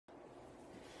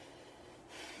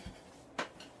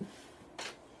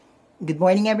Good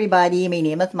morning everybody, my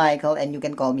name is Michael and you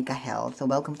can call me Kahel. So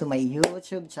welcome to my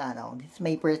YouTube channel. This is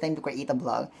my first time to create a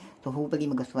vlog. So hopefully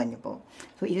magustuhan nyo po.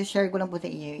 So i-share ko lang po sa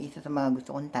inyo isa sa mga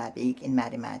gusto kong topic in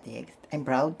mathematics. I'm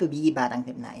proud to be batang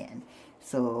Tipnayan.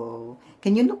 So,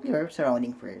 can you look your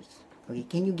surrounding first? Okay,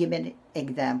 can you give an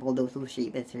example those who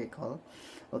shape a circle?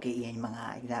 Okay, yan yung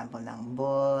mga example ng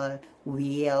ball,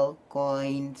 wheel,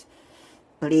 coins,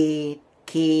 plate,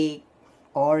 cake,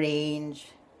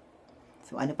 orange.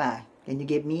 So, ano pa? Can you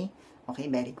give me? Okay,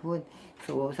 very good.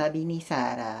 So, sabi ni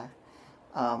Sarah,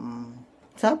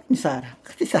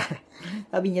 kasi Sarah,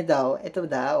 sabi niya daw, ito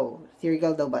daw,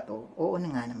 circle daw ba to? Oo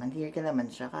na nga naman, circle naman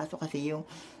siya. Kaso kasi yung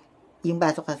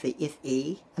baso kasi is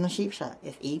a, anong shape siya?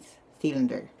 Is a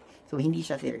cylinder. So, hindi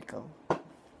siya circle.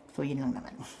 So, yun lang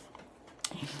naman.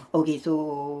 Okay,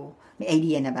 so, may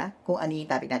idea na ba kung ano yung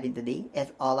topic natin today?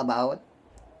 It's all about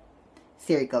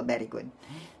circle. Very good.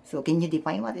 So, can you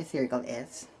define what a circle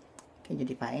is? Can you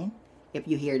define? If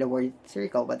you hear the word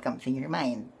circle, what comes in your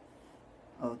mind?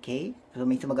 Okay? So,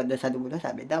 may sumagot doon sa dulo.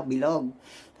 Sabi daw, bilog.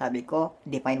 Sabi ko,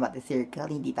 define what a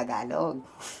circle, hindi Tagalog.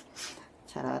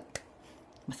 Charot.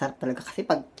 Masarap talaga kasi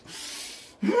pag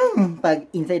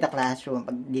inside the classroom,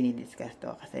 pag dinidiscuss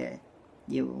to, kasi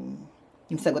yung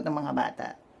sagot ng mga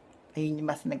bata, ayun yung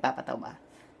mas nagpapatawa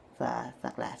sa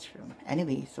classroom.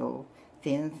 Anyway, so,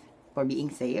 since for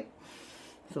being safe,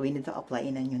 so we need to apply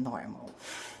in a new normal.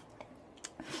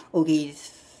 Okay.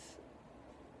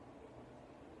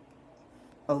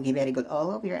 Okay, very good.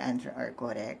 All of your answers are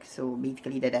correct. So,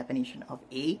 basically, the definition of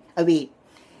A... wait.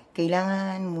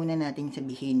 Kailangan muna natin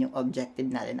sabihin yung objective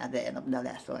natin at the end of the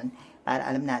lesson para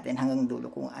alam natin hanggang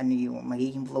dulo kung ano yung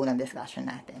magiging flow ng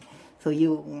discussion natin. So,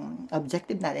 yung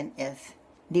objective natin is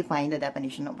define the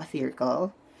definition of a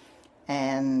circle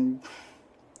and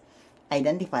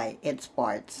identify its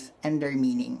parts and their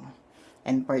meaning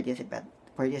and participate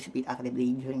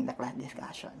actively during the class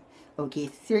discussion. Okay,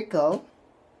 circle.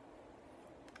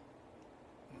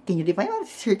 Can you define what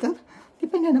is circle?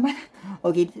 Define na naman.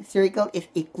 Okay, circle is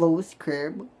a closed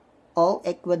curve. All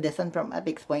equidistant from a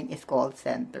fixed point is called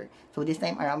center. So, this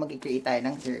time around, mag-create tayo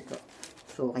ng circle.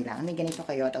 So, kailangan may ganito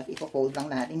kayo. Tapos, ipo-fold lang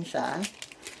natin siya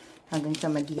hanggang sa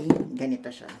maging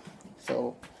ganito siya.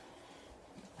 So,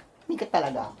 mikat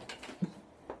talaga.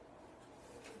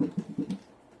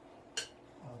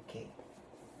 Okay.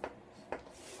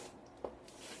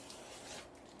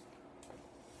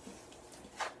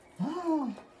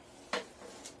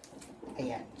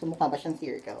 Ayan. So, mukha ba siyang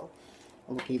circle?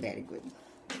 Okay, very good.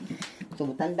 So,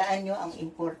 tandaan nyo, ang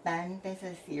importante sa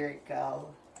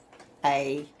circle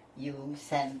ay yung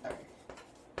center.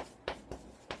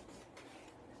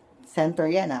 Center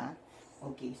yan, ah.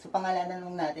 Okay. So, pangalanan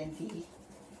lang natin si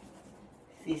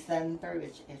center,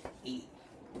 which is A.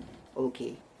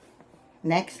 Okay.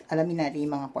 Next, alamin natin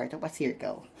yung mga part of a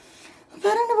circle.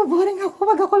 Parang nababoring ako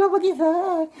pag ako lang mag-isa.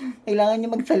 Kailangan nyo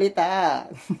magsalita.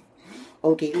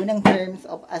 Okay, unang terms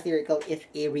of a circle is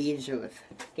a radius.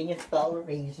 Can you spell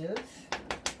radius?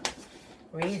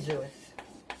 Radius.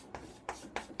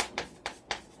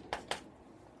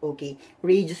 Okay,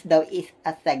 radius daw is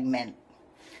a segment.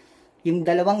 Yung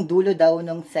dalawang dulo daw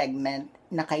ng segment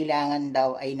na kailangan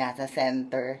daw ay nasa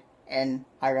center and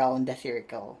around the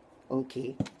circle.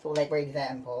 Okay, so like for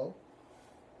example,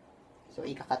 so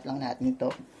ikakat lang natin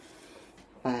ito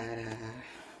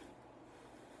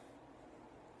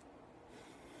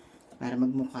para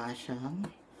magmukha siyang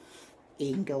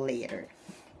angle later.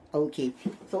 Okay,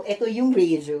 so ito yung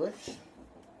radius.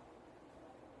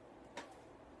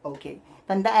 Okay,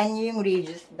 tandaan nyo yung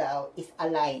radius daw is a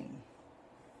line.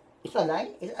 Is a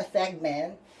line? Is a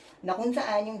segment na kung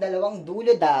saan yung dalawang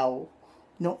dulo daw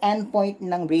nung endpoint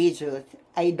ng radius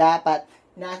ay dapat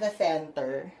nasa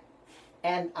center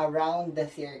and around the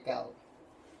circle.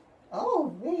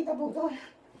 Oh, wait, abuto.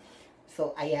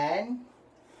 So, ayan.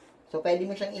 So, pwede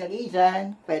mo siyang ilagay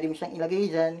dyan. Pwede mo siyang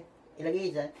ilagay dyan. Ilagay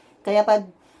dyan. Kaya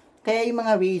yung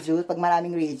mga radius, pag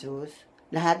maraming radius,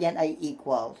 lahat yan ay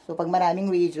equal. So, pag maraming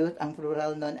radius, ang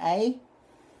plural nun ay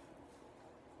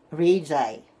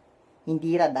radii.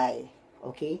 Hindi radii.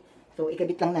 Okay? So,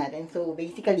 ikabit lang natin. So,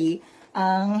 basically,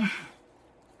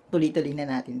 tuloy-tuloy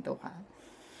na natin to, ha?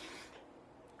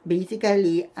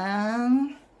 Basically,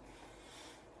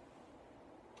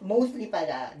 mostly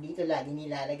pala, dito lagi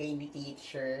nilalagay ni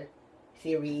teacher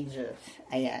si radius.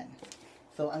 Ayan.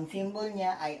 So, ang symbol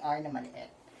niya ay R na maliit.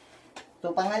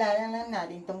 So, pangalanan lang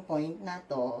natin tong point na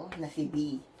to, na si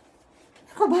B.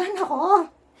 Nakabahan ako!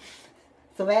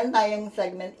 So, meron tayong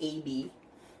segment AB.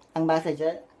 Ang basa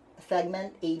dyan,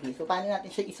 segment AB. So, paano natin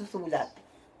siya isusulat?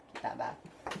 Kita ba?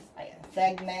 Ayan.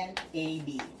 Segment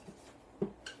AB.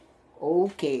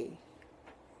 Okay.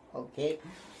 Okay?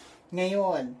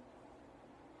 Ngayon,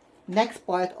 next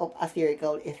part of a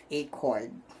circle is a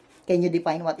chord. Can you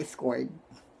define what is chord?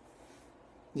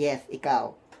 Yes,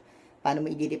 ikaw. Paano mo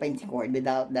i-define si chord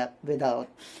without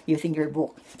using your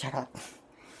book? Charot.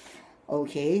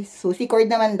 Okay, so si chord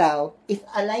naman daw is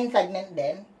a line segment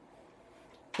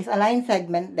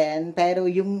din. Pero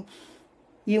yung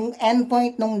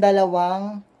endpoint ng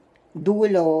dalawang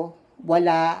dulo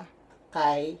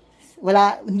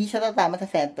hindi siya tatama sa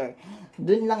center.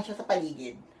 Dun lang siya sa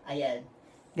paligid. Ayan.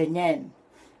 Ganyan.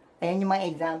 Ayan yung mga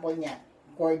example niya.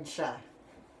 Chord siya.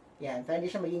 Yan. Pwede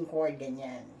siya maging chord,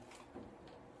 ganyan.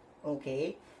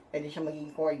 Okay? Pwede siya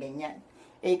maging chord, ganyan.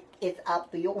 It's up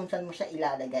to you kung saan mo siya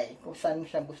ilalagay. Kung saan mo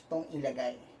siya gustong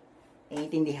ilagay.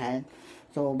 Naiintindihan?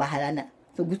 So, bahala na.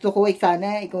 So, gusto ko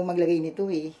sana ikaw maglagay nito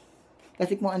eh.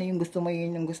 Kasi kung ano yung gusto mo,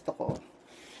 yun yung gusto ko.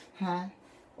 Ha?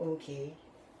 Okay.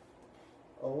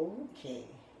 Okay.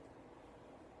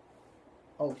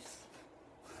 Oh.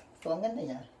 So, ang ganda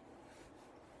niya.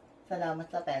 Salamat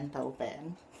sa pen,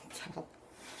 pen.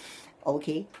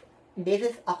 Okay. This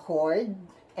is a chord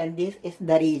and this is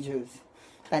the radius.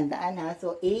 Tandaan ha.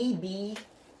 So, A, B,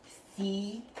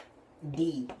 C,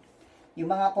 D. Yung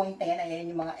mga point na yan,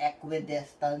 ayan yung mga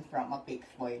equidistant from a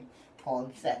fixed point called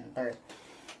center.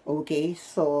 Okay.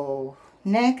 So,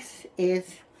 next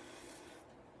is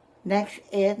a,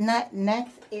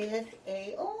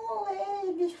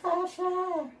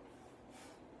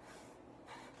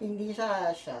 hindi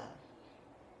siya.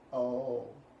 Oh.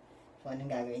 So,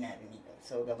 anong gagawin natin dito?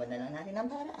 So, gawin na lang natin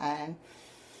ang paraan.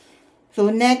 So,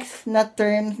 next na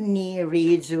term ni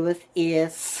radius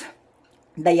is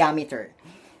diameter.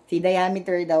 Si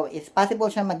diameter daw is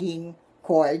possible siya maging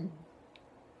chord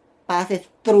passes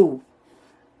through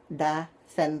the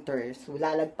center. So,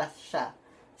 lalagpas siya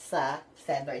sa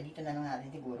center. Dito na lang natin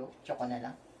siguro. Choco na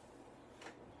lang.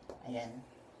 Ayan.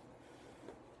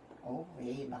 Oh,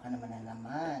 wait. Baka naman na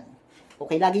naman.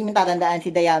 Okay, lagi nyo tatandaan si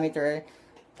diameter.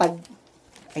 Pag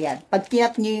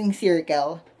kinat nyo yung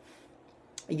circle,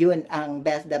 yun ang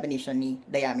best definition ni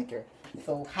diameter.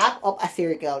 So, half of a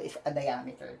circle is a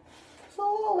diameter. So,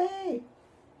 wait.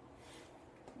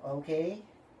 Okay.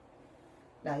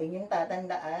 Lagi nyo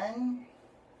tatandaan.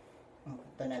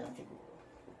 Ito na lang siguro.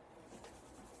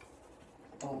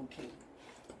 Okay.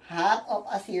 Half of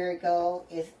a circle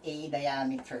is a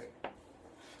diameter.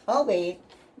 Oh, wait.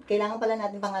 Kailangan pala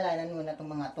natin pangalanan muna itong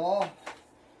mga to.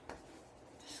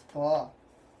 So,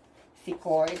 si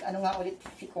chord. Ano nga ulit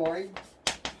si chord?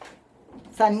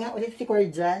 Saan nga ulit si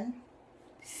chord dyan?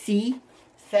 C.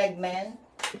 Segment.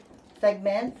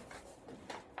 Segment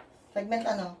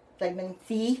ano? Segment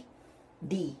C.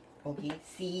 D. Okay.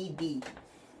 C, D.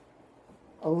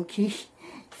 Okay.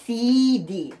 C,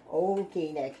 D.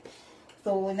 Okay, next.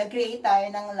 So, nag-create tayo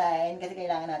ng line kasi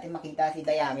kailangan natin makita si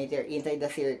diameter inside the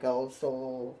circle. So,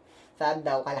 sabi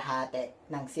daw kalahati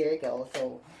ng circle.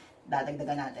 So,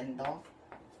 dadagdagan natin to.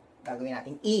 Gagawin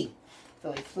natin E.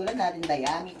 So, isulat natin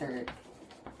diameter.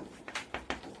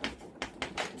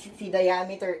 Si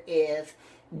diameter is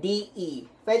DE.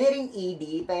 Pwede rin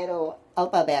ED, pero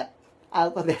alphabet.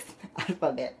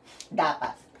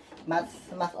 Dapat.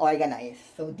 Mas organized.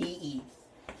 So, DE.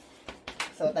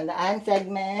 So, tandaan,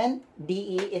 segment,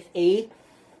 DE is a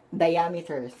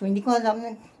diameter. So, hindi ko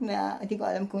alam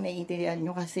kung naiintindihan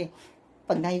nyo kasi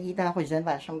pag nakikita ako dyan,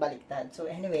 parang siyang baliktad. So,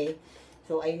 anyway,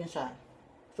 so, ayun na siya.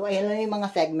 So, ayun na yung mga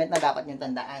segment na dapat nyo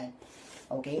tandaan.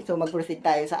 Okay? So, mag-proceed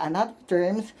tayo sa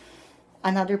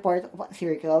another part of a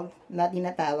circle na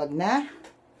tinatawag na,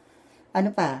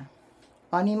 ano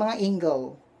yung mga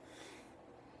angle?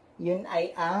 Yun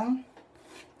ay ang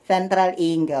central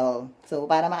angle. So,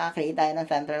 para makakreate tayo ng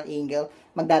central angle,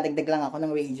 magdadagdag lang ako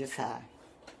ng radius ha.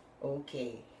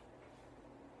 Okay.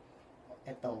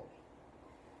 Ito.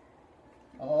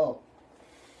 Oh.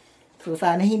 So,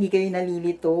 sana hindi kayo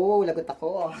nalilito. Lagot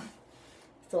ako.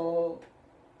 So,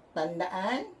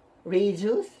 tandaan,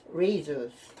 radius.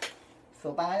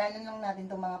 So, pangalanan lang natin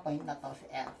itong mga point na to si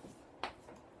F.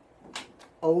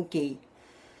 Okay.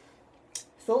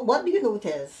 So, what do you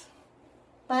notice?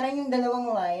 Parang yung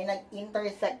dalawang line,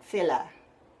 nag-intersect sila.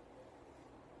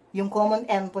 Yung common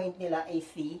endpoint nila ay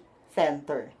si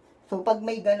center. So, pag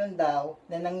may ganun daw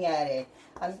na nangyari,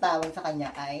 ang tawag sa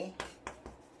kanya ay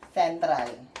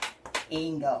central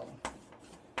angle.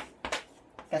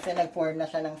 Kasi nag-form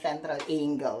na siya ng central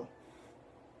angle.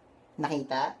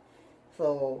 Nakita?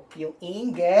 So, yung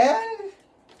angle,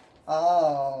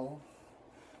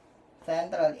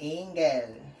 central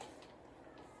angle.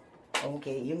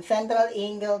 Okay, yung central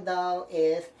angle daw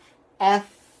is FAB.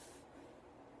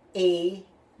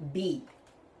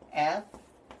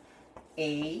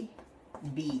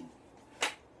 FAB.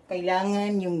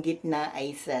 kailangan yung gitna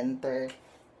ay center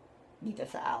dito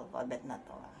sa alphabet na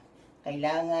to.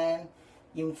 Kailangan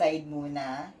yung side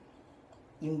muna,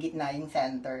 yung gitna, yung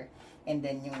center, and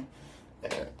then yung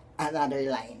another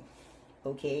line.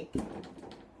 Okay?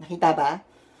 Nakita ba?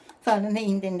 Sana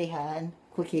naiintindihan.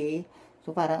 Okay?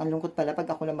 So, parang ang lungkot pala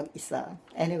pag ako lang mag-isa.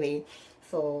 Anyway,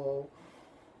 so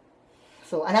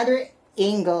another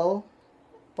angle,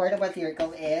 part of a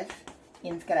circle is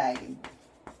inscribe.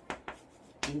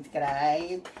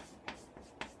 Inscribe.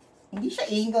 Hindi siya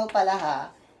angle pala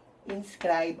ha.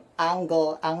 Inscribe,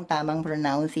 angle, ang tamang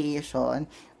pronunciation.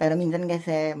 Pero minsan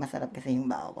kasi, masarap kasi yung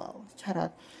vowel. Charot.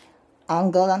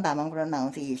 Angle ang tamang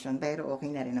pronunciation. Pero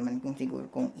okay na rin naman kung siguro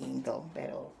kung angle.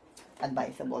 Pero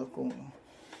advisable kung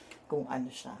ano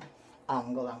siya.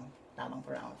 Angle ang tamang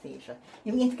pronunciation.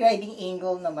 Yung inscribing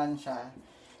angle naman siya.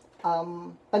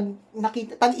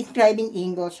 Pag inscribing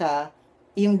angle siya,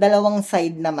 yung dalawang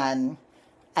side naman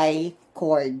ay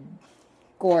chord.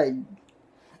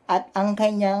 At ang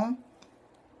kanyang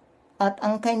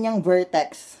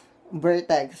vertex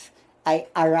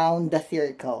ay around the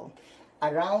circle.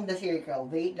 Around the circle.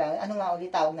 Wait lang. Ano nga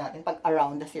ulit tawag natin pag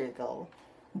around the circle?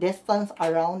 Distance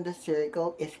around the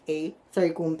circle is a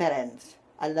circumference.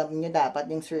 Alam nyo dapat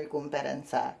yung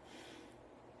circumference sa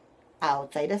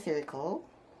outside the circle.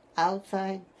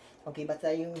 Outside. Okay,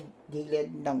 basta yung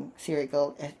gilid ng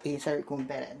circle is a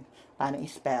circumference. Paano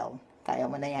i-spell? Kaya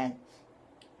mo na yan.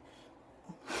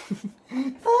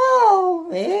 Oh,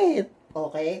 wait.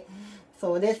 Okay.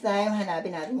 So, this time,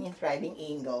 hanapin natin yung inscribing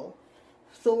angle.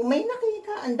 So, may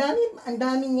nakita. Ang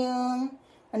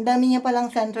dami niya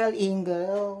palang central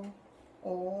angle.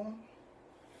 Oh.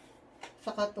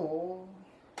 Saka to.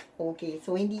 Okay.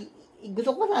 So, gusto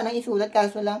ko sana isulat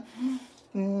kaso lang,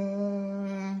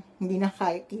 hindi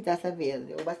nakikita sa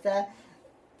video. Basta,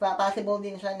 possible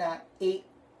din siya na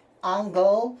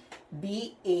angle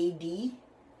BAD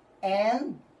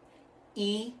and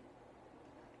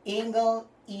angle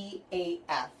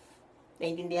EAF.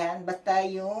 Naintindihan? Basta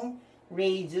yung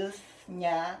radius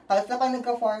niya, basta pag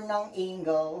nagka-form ng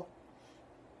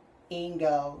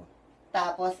angle,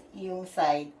 tapos yung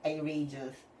side ay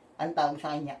radius, ang tawag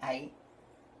sa kanya ay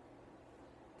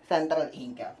central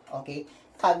angle. Okay?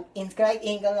 Pag inscribed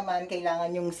angle naman,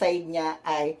 kailangan yung side niya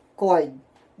ay chord.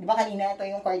 Di ba kanina ito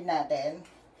yung chord natin?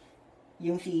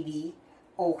 Yung CD.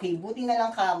 Okay, buti na lang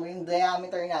kamo yung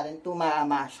diameter natin,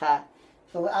 tumama siya.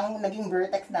 So, ang naging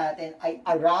vertex natin ay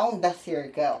around the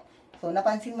circle. So,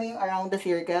 napansin mo yung around the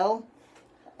circle?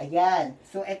 Ayan.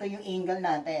 So, ito yung angle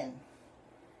natin.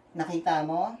 Nakita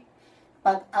mo?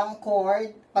 Pag ang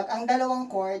dalawang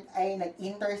chord ay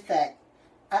nag-intersect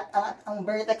at ang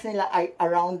vertex nila ay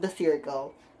around the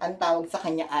circle, ang tawag sa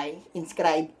kanya ay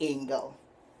inscribed angle.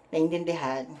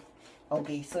 Naintindihan?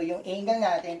 Okay, so yung angle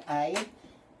natin ay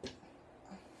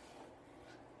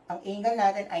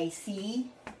C,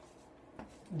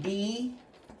 D,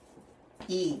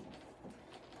 E.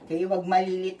 Okay, wag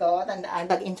malilito. Tandaan,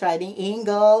 pag inscribing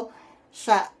angle,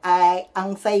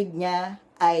 ang side niya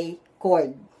ay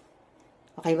chord.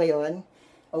 Okay ba yun?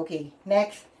 Okay,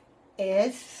 next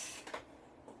is,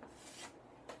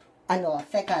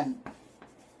 second.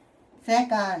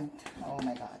 Oh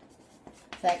my God.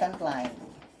 Second line.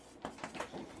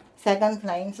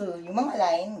 So, yung mga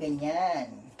line, ganyan.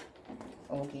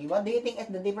 Okay, what do you think is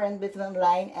the difference between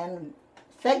line and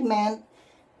segment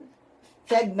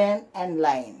and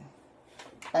line?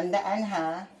 Tandaan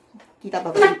ha, kita pa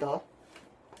ba dito?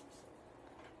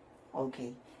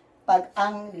 Okay. Pag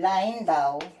ang line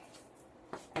daw,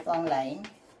 ito ang line,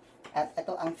 at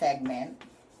ito ang segment.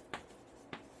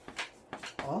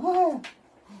 Oh,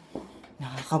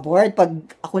 nakaka-bored pag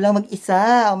ako lang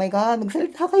mag-isa. Oh my God,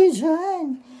 magsalita kayo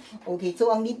dyan. Okay, so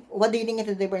what do you think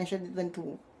is the difference between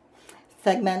two?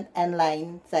 Segment and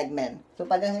line segment. So,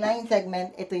 pag ang line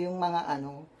segment, ito yung mga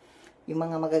yung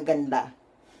mga magaganda.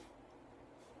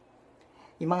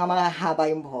 Yung mga mahaba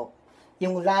yung buhok.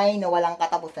 Yung line na walang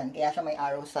katapusan, kaya siya may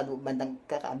arrow sa bandang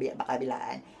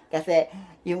kabilaan. Kasi,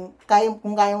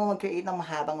 kung kaya mo mag-create ng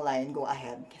mahabang line, go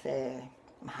ahead. Kasi,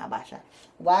 mahaba siya.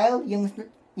 While,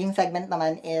 yung segment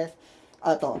naman is,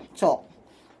 chalk.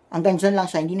 Hanggang dyan lang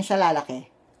siya, hindi na siya lalaki.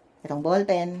 Itong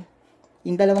ballpen,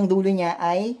 yung dalawang dulo niya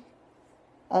ay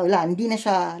hindi na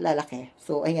siya lalaki.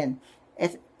 So, ayan.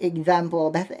 Best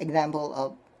example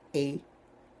of a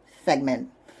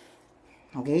segment.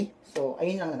 Okay? So,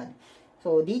 ayun lang naman.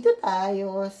 So, dito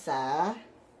tayo sa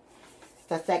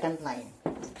second line.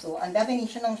 So, ang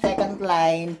definition ng second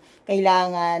line,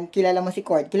 kailangan, kilala mo si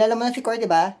chord. Kilala mo na si chord,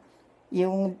 di ba?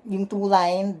 Yung two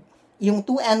line, yung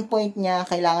two endpoint niya,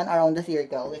 kailangan around the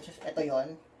circle, which is ito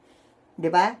yon, di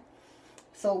ba?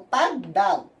 So, pag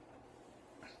daw,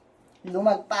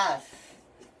 lumagpas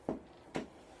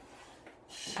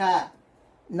siya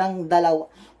ng dalawa.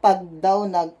 Pag daw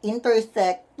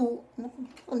nag-intersect to,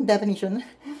 ang definition?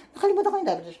 Nakalimutan ko yung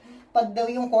definition. Pag daw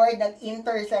yung chord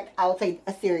nag-intersect outside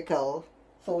a circle,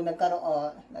 so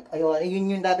nagkaroon, ayun,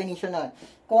 yun yung definition nun.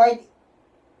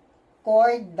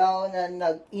 Chord daw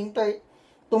na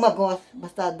tumagos,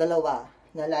 basta dalawa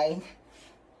na line.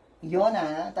 Yun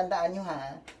tandaan nyo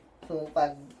So,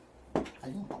 pag,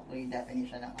 ko yung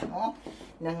definition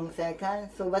ng second.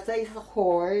 So, basta isa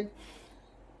chord,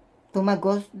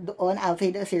 tumagos doon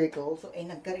outside the circle. So, ay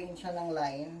nagkaroon siya ng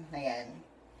line na yan.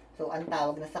 So, ang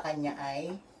tawag na sa kanya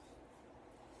ay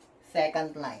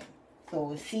second line.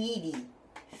 So, CD.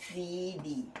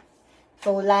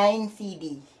 So, line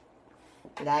CD.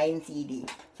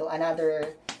 So,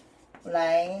 another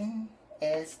line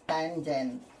is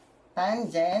tangent.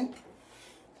 Tangent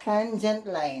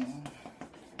line.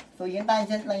 So, yung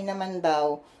tangent line naman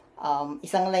daw,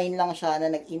 isang line lang siya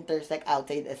na nag-intersect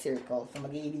outside a circle. So,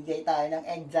 mag-ibigay tayo ng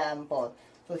example.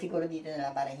 So, siguro dito na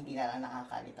lang para hindi na lang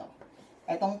nakakalito.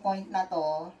 Etong point na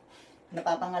to,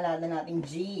 napapangalanan natin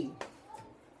G.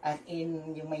 As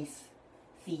in, yung may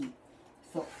C.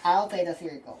 So, outside a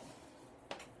circle.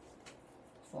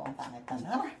 So, ang pangit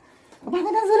na. Ang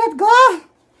pangit ang sulat ko!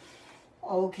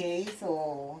 Okay, so,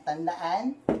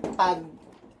 tandaan, pag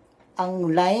ang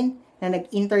line na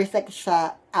nag-intersect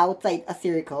siya outside a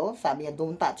circle, sabi niya,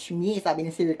 don't touch me, sabi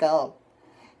ni circle.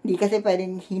 Hindi kasi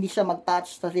pwedeng hindi siya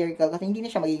mag-touch sa circle kasi hindi na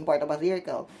siya magiging part of a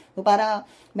circle. So, para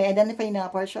may identify na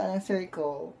part siya ng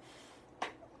circle,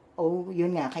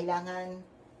 yun nga, kailangan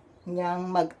niyang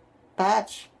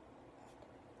mag-touch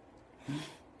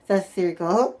sa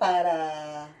circle para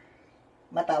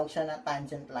matawag siya na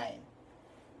tangent line.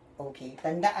 Okay,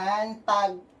 tandaan,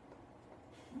 pag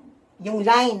yung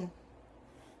line,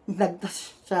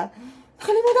 nag-touch siya,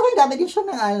 nakalimutan ko yung dapat din siya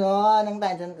ng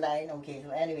tangent line. Okay,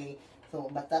 so anyway, so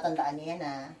basta tandaan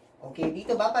niya okay,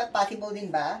 dito ba, possible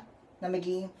din ba na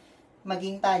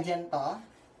maging tangent to?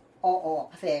 Oo,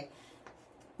 kasi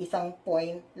isang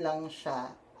point lang siya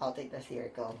outside the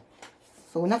circle.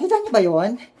 So, nakita niyo ba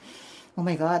yun? Oh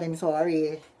my God, I'm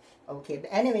sorry. Okay, but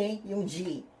anyway, yung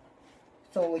G.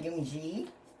 So, yung G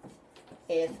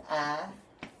is a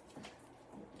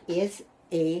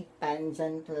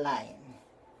tangent line.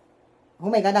 Oh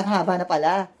my God, ang haba na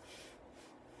pala.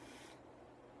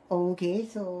 Okay,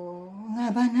 so, ang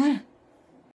haba na.